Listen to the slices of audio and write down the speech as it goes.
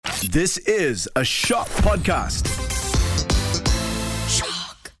This is a Shock podcast.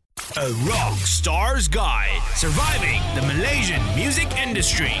 Shock. A Rockstar's Guide. Surviving the Malaysian music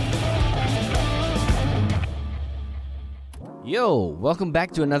industry. Yo, welcome back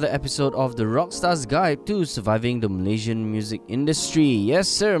to another episode of the Rockstar's Guide to Surviving the Malaysian Music Industry. Yes,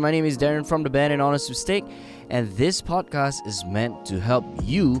 sir, my name is Darren from the band An Honest Mistake, and this podcast is meant to help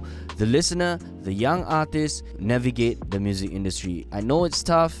you, the listener, the young artist, navigate the music industry. I know it's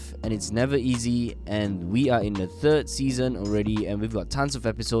tough and it's never easy, and we are in the third season already, and we've got tons of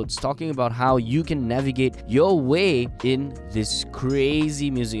episodes talking about how you can navigate your way in this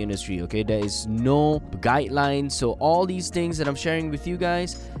crazy music industry. Okay, there is no guidelines, so all these things that I'm sharing with you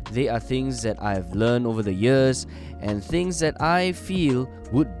guys, they are things that I've learned over the years and things that I feel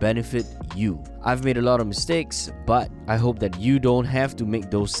would benefit you. I've made a lot of mistakes, but I hope that you don't have to make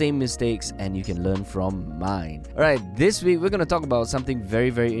those same mistakes and you can learn from mine. Alright, this week we're going to talk about something very,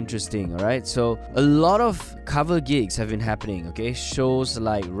 very interesting. Alright, so a lot of cover gigs have been happening. Okay, shows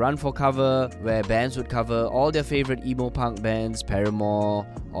like Run for Cover, where bands would cover all their favorite emo punk bands, Paramore,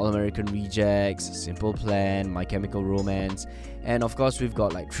 All American Rejects, Simple Plan, My Chemical Romance, and of course we've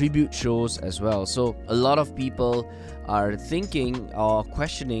got like tribute shows as well. So a lot of people are thinking or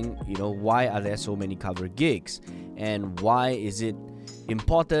questioning, why are there so many cover gigs, and why is it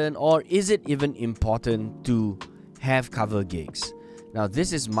important, or is it even important to have cover gigs? Now,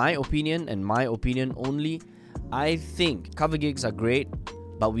 this is my opinion and my opinion only. I think cover gigs are great,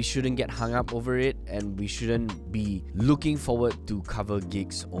 but we shouldn't get hung up over it, and we shouldn't be looking forward to cover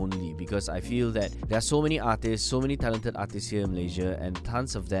gigs only, because I feel that there are so many artists, so many talented artists here in Malaysia, and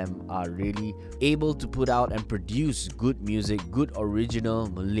tons of them are really able to put out and produce good music, good original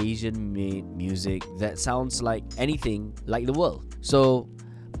Malaysian-made music that sounds like anything like the world. So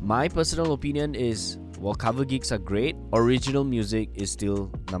my personal opinion is, while cover gigs are great, original music is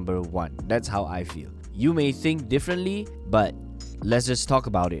still number one. That's how I feel. You may think differently, but let's just talk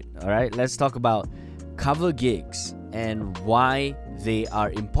about it. Alright, let's talk about cover gigs and why they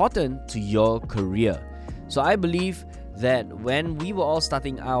are important to your career. So I believe that when we were all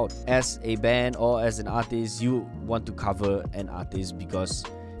starting out as a band or as an artist, you want to cover an artist because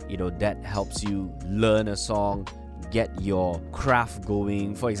that helps you learn a song, get your craft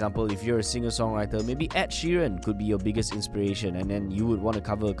going. For example, if you're a singer-songwriter, maybe Ed Sheeran could be your biggest inspiration, and then you would want to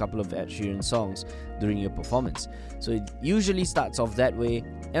cover a couple of Ed Sheeran songs during your performance. So it usually starts off that way,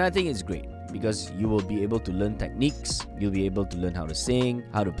 and I think it's great because you will be able to learn techniques, you'll be able to learn how to sing,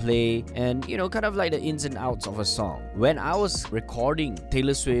 how to play, and kind of like the ins and outs of a song. When I was recording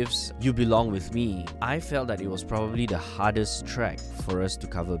Taylor Swift's You Belong With Me, I felt that it was probably the hardest track for us to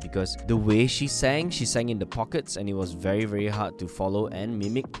cover, because the way she sang in the pockets, and it was very, very hard to follow and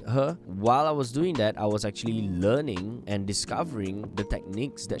mimic her. While I was doing that, I was actually learning and discovering the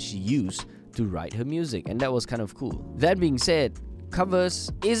techniques that she used to write her music, and that was kind of cool. That being said, covers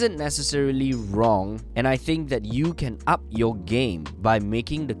isn't necessarily wrong, and I think that you can up your game by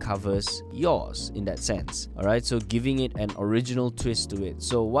making the covers yours in that sense. Alright, so giving it an original twist to it.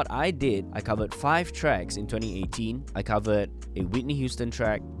 So what I did, I covered 5 tracks in 2018. I covered a Whitney Houston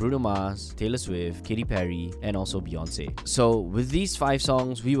track, Bruno Mars, Taylor Swift, Katy Perry, and also Beyonce. So with these 5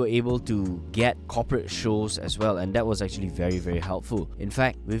 songs, we were able to get corporate shows as well, and that was actually very, very helpful. In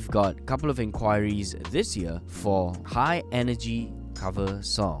fact, we've got a couple of inquiries this year for high energy cover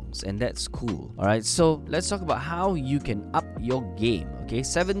songs, and that's cool. Alright, so let's talk about how you can up your game. Okay,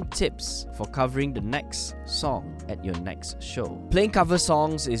 7 tips for covering the next song at your next show. Playing cover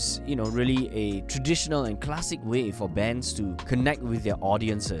songs is, really a traditional and classic way for bands to connect with their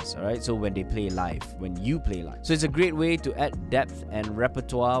audiences. Alright, so when they play live, when you play live. So it's a great way to add depth and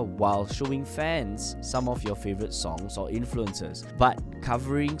repertoire while showing fans some of your favorite songs or influences. But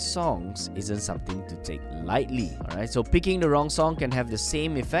covering songs isn't something to take lightly. Alright, so picking the wrong song can have the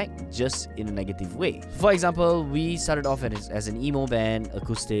same effect, just in a negative way. For example, we started off as an emo band,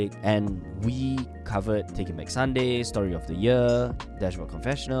 acoustic, and we covered Taking Back Sunday, Story of the Year, Dashboard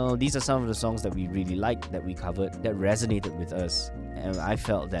Confessional. These are some of the songs that we really liked, that we covered, that resonated with us, and I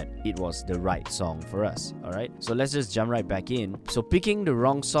felt that it was the right song for us. Alright, so let's just jump right back in. So picking the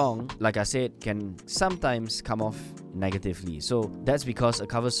wrong song, like I said, can sometimes come off negatively. So that's because a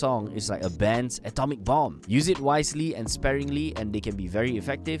cover song is like a band's atomic bomb. Use it wisely and sparingly, and they can be very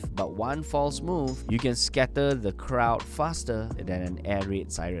effective, but one false move, you can scatter the crowd faster than an air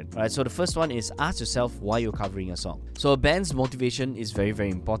raid siren. Alright, so the first one is ask yourself why you're covering a song. So a band's motivation is very, very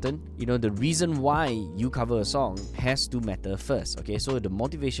important. The reason why you cover a song has to matter first. Okay, so the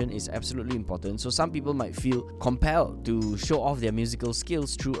motivation is absolutely important. So some people might feel compelled to show off their musical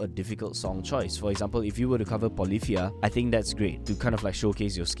skills through a difficult song choice. For example, if you were to cover Polyphia, media, I think that's great to kind of like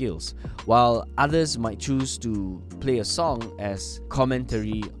showcase your skills. While others might choose to play a song as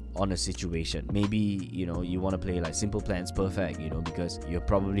commentary on a situation. Maybe, you want to play like Simple Plan's Perfect, because you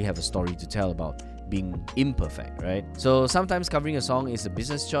probably have a story to tell about being imperfect, right? So sometimes covering a song is a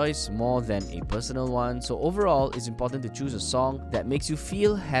business choice more than a personal one. So overall, it's important to choose a song that makes you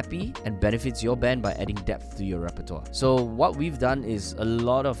feel happy and benefits your band by adding depth to your repertoire. So what we've done is a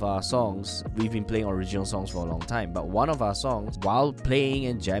lot of our songs, we've been playing original songs for a long time, but one of our songs, while playing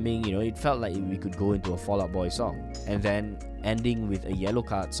and jamming, it felt like we could go into a Fall Out Boy song and then ending with a Yellow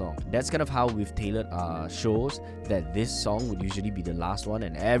Card song. That's kind of how we've tailored our shows, that this song would usually be the last one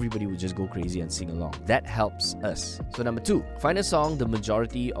and everybody would just go crazy and sing along. That helps us. So number 2, find a song the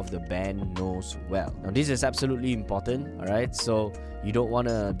majority of the band knows well. Now this is absolutely important, alright? So you don't want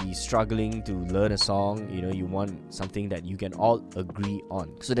to be struggling to learn a song, you want something that you can all agree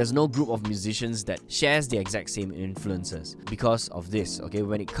on. So there's no group of musicians that shares the exact same influences. Because of this, okay,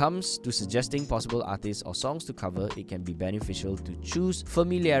 when it comes to suggesting possible artists or songs to cover, it can be beneficial to choose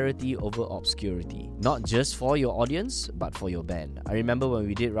familiarity over obscurity. Not just for your audience, but for your band. I remember when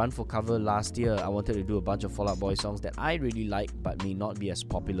we did Run for Cover last year, I wanted to do a bunch of Fall Out Boy songs that I really like but may not be as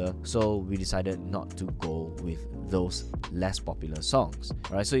popular, so we decided not to go with those less popular songs.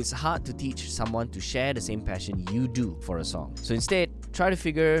 Alright, so it's hard to teach someone to share the same passion you do for a song. So instead, try to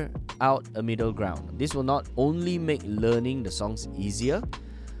figure out a middle ground. This will not only make learning the songs easier,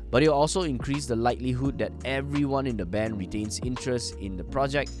 but it'll also increase the likelihood that everyone in the band retains interest in the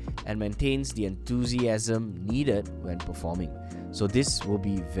project and maintains the enthusiasm needed when performing. So this will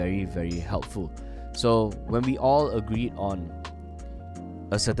be very, very helpful. So when we all agreed on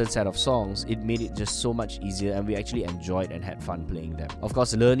a certain set of songs, it made it just so much easier and we actually enjoyed and had fun playing them. Of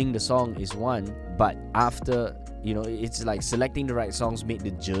course, learning the song is one, but after it's like selecting the right songs made the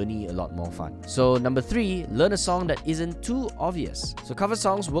journey a lot more fun. So number 3, learn a song that isn't too obvious. So cover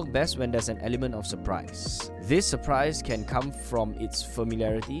songs work best when there's an element of surprise. This surprise can come from its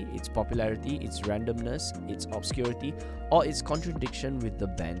familiarity, its popularity, its randomness, its obscurity, or its contradiction with the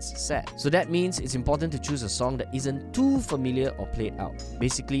band's set. So that means it's important to choose a song that isn't too familiar or played out.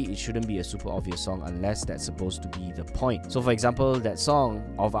 Basically, it shouldn't be a super obvious song unless that's supposed to be the point. So for example, that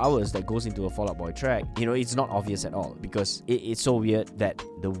song of ours that goes into a Fall Out Boy track, it's not obvious at all because it's so weird that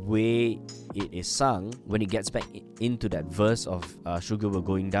the way it is sung, when it gets back into that verse of Sugar We're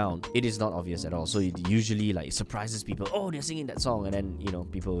Going Down, it is not obvious at all. So it usually like surprises people. Oh, they're singing that song, and then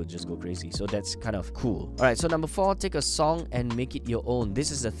people will just go crazy. So that's kind of cool. Alright, so number 4, take a song and make it your own.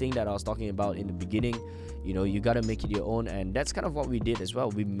 This is the thing that I was talking about in the beginning. You gotta make it your own, and that's kind of what we did as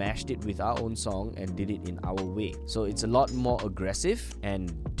well. We mashed it with our own song and did it in our way. So it's a lot more aggressive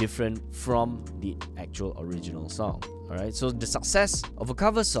and different from the actual original song. Alright, so the success of a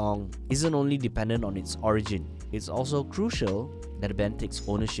cover song isn't only dependent on its origin, it's also crucial that the band takes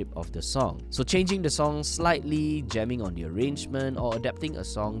ownership of the song. So changing the song slightly, jamming on the arrangement, or adapting a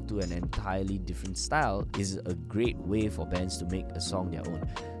song to an entirely different style is a great way for bands to make a song their own.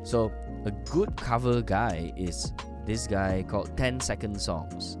 So a good cover guy is this guy called 10 Second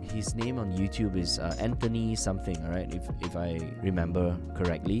Songs. His name on YouTube is Anthony something, alright, if I remember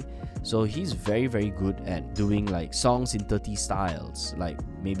correctly. So he's very, very good at doing like songs in 30 styles, like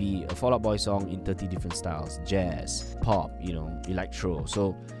maybe a Fall Out Boy song in 30 different styles, jazz, pop, electro.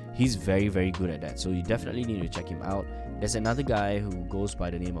 So he's very, very good at that. So you definitely need to check him out. There's another guy who goes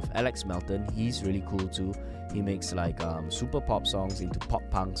by the name of Alex Melton. He's really cool too. He makes like super pop songs into pop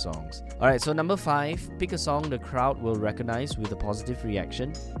punk songs. Alright, so number 5, pick a song the crowd will recognize with a positive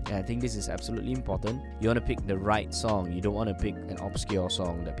reaction. And I think this is absolutely important. You want to pick the right song. You don't want to pick an obscure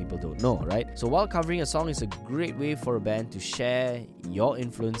song that people don't know, right? So while covering a song is a great way for a band to share your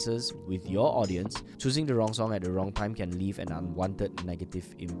influences with your audience, choosing the wrong song at the wrong time can leave an unwanted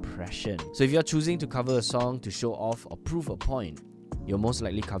negative impression. So if you're choosing to cover a song to show off or prove a point, you're most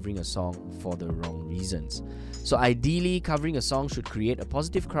likely covering a song for the wrong reasons. So ideally, covering a song should create a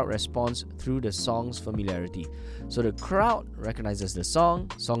positive crowd response through the song's familiarity. So the crowd recognizes the song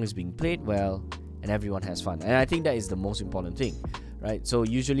is being played well, and everyone has fun. And I think that is the most important thing, right? So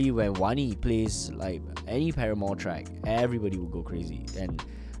usually when Wani plays like any Paramore track, everybody will go crazy. And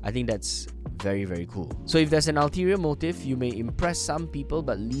I think that's very, very cool. So if there's an ulterior motive, you may impress some people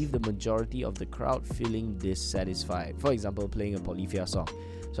but leave the majority of the crowd feeling dissatisfied. For example, playing a Polyphia song.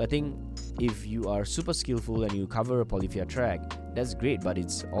 So I think if you are super skillful and you cover a Polyphia track, that's great, but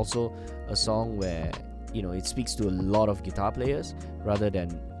it's also a song where it speaks to a lot of guitar players rather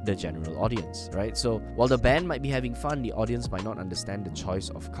than the general audience, right? So while the band might be having fun, the audience might not understand the choice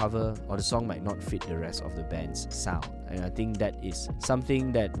of cover, or the song might not fit the rest of the band's sound. And I think that is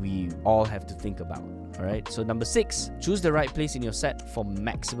something that we all have to think about. Alright, so number 6, choose the right place in your set for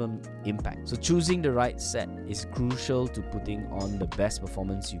maximum impact. So choosing the right set is crucial to putting on the best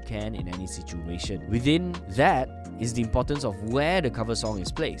performance you can in any situation. Within that is the importance of where the cover song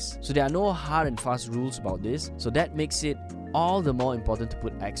is placed. So there are no hard and fast rules about this, so that makes it all the more important to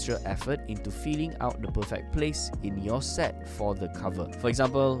put extra effort into feeling out the perfect place in your set for the cover. For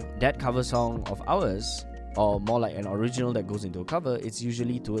example, that cover song of ours, or more like an original that goes into a cover, it's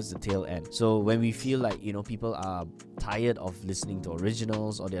usually towards the tail end. So when we feel like, people are tired of listening to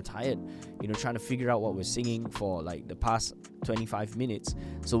originals, or they're tired, trying to figure out what we're singing for like the past 25 minutes,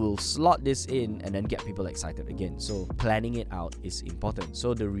 so we'll slot this in and then get people excited again. So planning it out is important.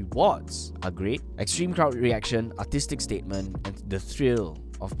 So the rewards are great: extreme crowd reaction, artistic statement, and the thrill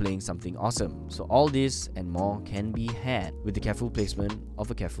of playing something awesome. So all this and more can be had with the careful placement of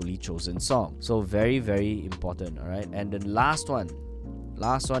a carefully chosen song. So very, very important. Alright, and the last one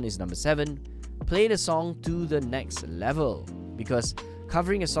is number 7. Play the song to the next level, because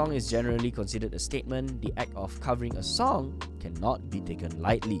covering a song is generally considered a statement. The act of covering a song cannot be taken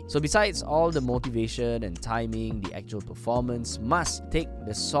lightly. So besides all the motivation and timing, the actual performance must take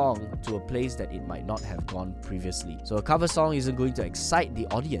the song to a place that it might not have gone previously. So a cover song isn't going to excite the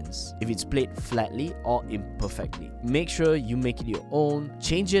audience if it's played flatly or imperfectly. Make sure you make it your own,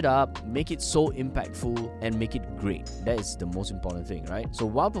 change it up, make it so impactful, and make it great. That is the most important thing, right? So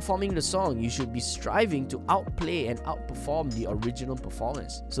while performing the song, you should be striving to outplay and outperform the original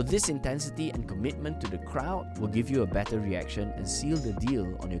performance. So this intensity and commitment to the crowd will give you a better reaction and seal the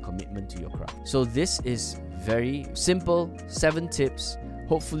deal on your commitment to your crowd. So this is very simple, 7 tips.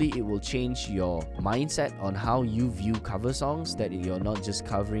 Hopefully it will change your mindset on how you view cover songs, that you're not just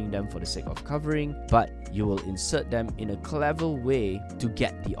covering them for the sake of covering, but you will insert them in a clever way to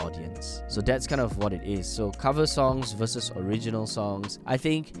get the audience. So that's kind of what it is. So cover songs versus original songs, I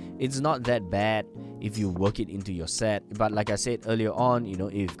think it's not that bad if you work it into your set. But like I said earlier on,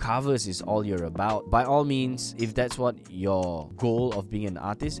 if covers is all you're about, by all means, if that's what your goal of being an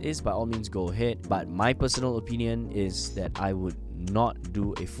artist is, by all means go ahead. But my personal opinion is that I would not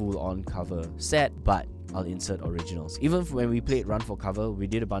do a full-on cover set, but I'll insert originals. Even when we played Run for Cover, we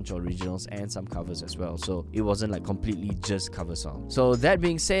did a bunch of originals and some covers as well. So it wasn't like completely just cover songs. So that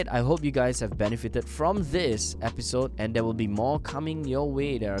being said, I hope you guys have benefited from this episode, and there will be more coming your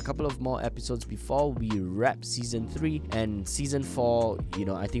way. There are a couple of more episodes before we wrap season 3, and season 4,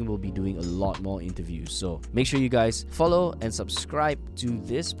 I think we'll be doing a lot more interviews. So make sure you guys follow and subscribe to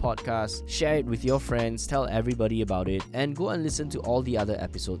this podcast, share it with your friends, tell everybody about it, and go and listen to all the other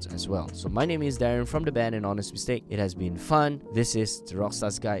episodes as well. So my name is Darren from the band An Honest Mistake. It has been fun. This is the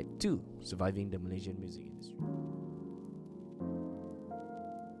Rockstar's Guide to Surviving the Malaysian Music Industry.